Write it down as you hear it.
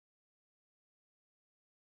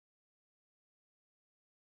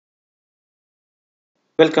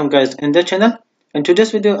Welcome guys in the channel. In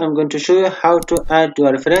today's video I'm going to show you how to add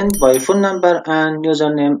your friend by phone number and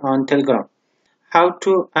username on Telegram. How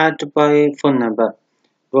to add by phone number.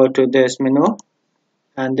 Go to this menu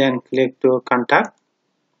and then click to contact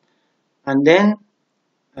and then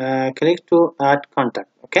click to add contact.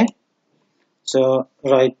 Okay, so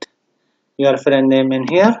write your friend name in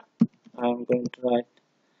here. I'm going to write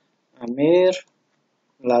Amir,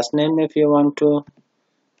 last name if you want to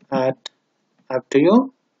add, up to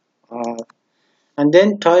you, and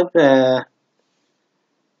then type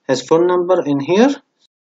his phone number in here.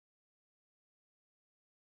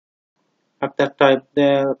 After type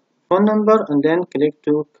the phone number and then click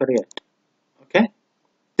to create. Okay,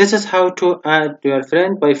 this is how to add your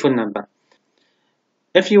friend by phone number.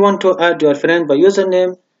 If you want to add your friend by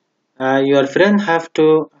username, your friend have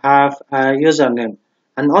to have a username,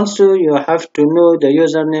 and also you have to know the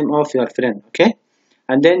username of your friend. Okay,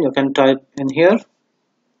 and then you can type in here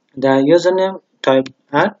the username, type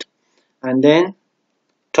at, and then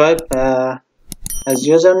type as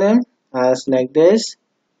username as like this.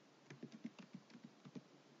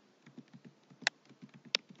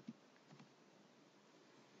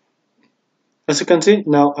 As you can see,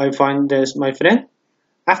 now I find this my friend.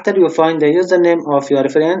 After you find the username of your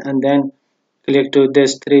friend and then click to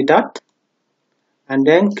this three dot and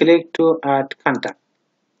then click to add contact.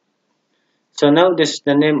 So now this is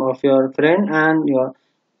the name of your friend, and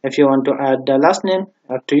if you want to add the last name,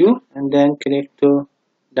 up to you, and then click to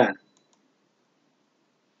done.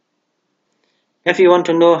 If you want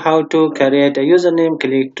to know how to create a username,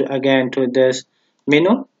 click to again to this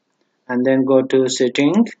menu and then go to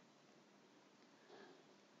setting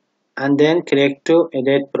and then click to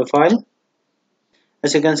edit profile.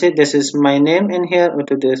 As you can see, this is my name in here,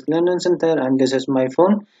 Autodesk Learning Center, and this is my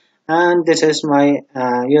phone, and this is my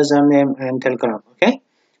username and Telegram. Okay,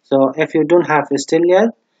 so if you don't have still yet,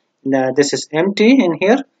 this is empty in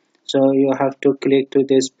here, so you have to click to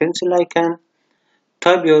this pencil icon,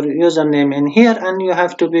 type your username in here, and you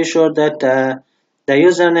have to be sure that the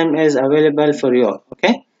username is available for you.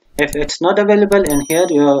 Okay, if it's not available in here,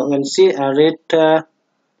 you will see a red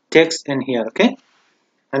text in here. Okay,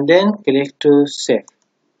 and then click to save.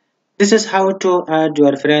 This is how to add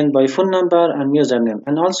your friend by phone number and username,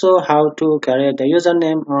 and also how to create a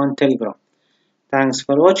username on Telegram. Thanks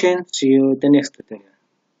for watching. See you in the next tutorial.